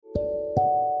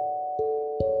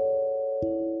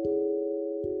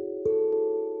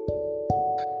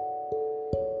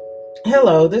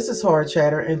Hello, this is Hard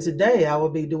Chatter, and today I will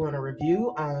be doing a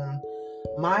review on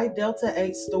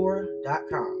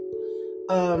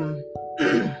mydelta8store.com.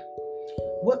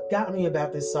 What got me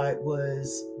about this site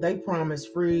was they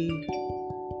promised free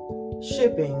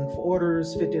shipping for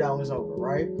orders $50 over,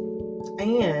 right?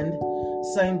 And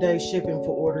same day shipping for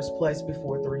orders placed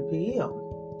before 3 p.m.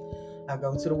 I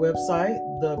go to the website,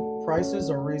 the prices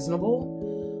are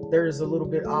reasonable. There's a little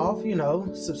bit off,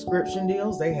 subscription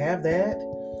deals, they have that.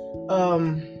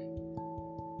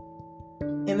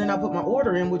 And then I put my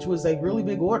order in, which was a really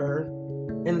big order,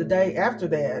 and the day after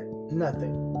that,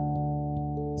 nothing.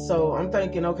 So I'm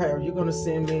thinking, okay, are you going to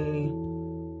send me,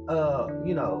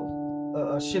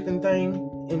 a shipping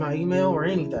thing in my email or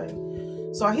anything?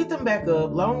 So I hit them back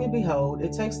up. Lo and behold,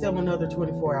 it takes them another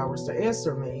 24 hours to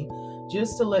answer me,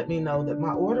 just to let me know that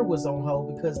my order was on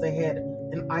hold because they had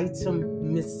an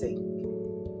item missing.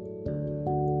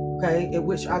 Okay, at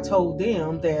which I told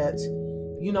them that,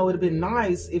 it'd have been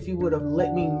nice if you would have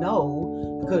let me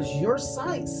know, because your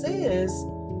site says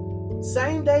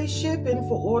same day shipping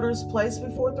for orders placed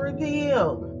before 3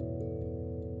 p.m.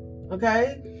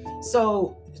 Okay,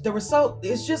 so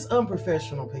it's just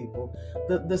unprofessional, people.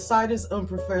 The site is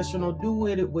unprofessional. Do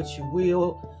with it what you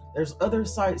will. There's other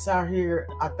sites out here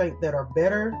I think that are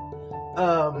better.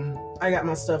 I got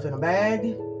my stuff in a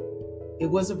bag. It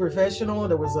wasn't professional.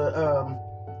 There was a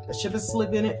shipping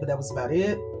slip in it, but that was about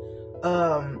it.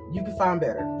 You can find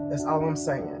better. That's all I'm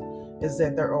saying, is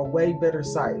that there are way better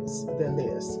sites than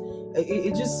this.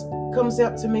 It just comes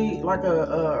out to me like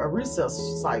a resale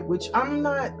site, which I'm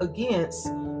not against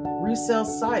resale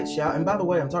sites, y'all. And by the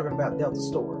way, I'm talking about Delta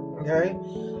Store, okay?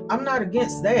 I'm not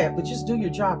against that, but just do your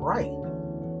job right.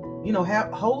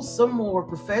 Hold some more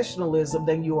professionalism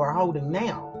than you are holding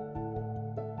now.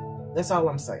 That's all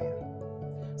I'm saying.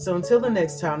 So until the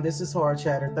next time, this is Hard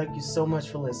Chatter. Thank you so much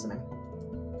for listening.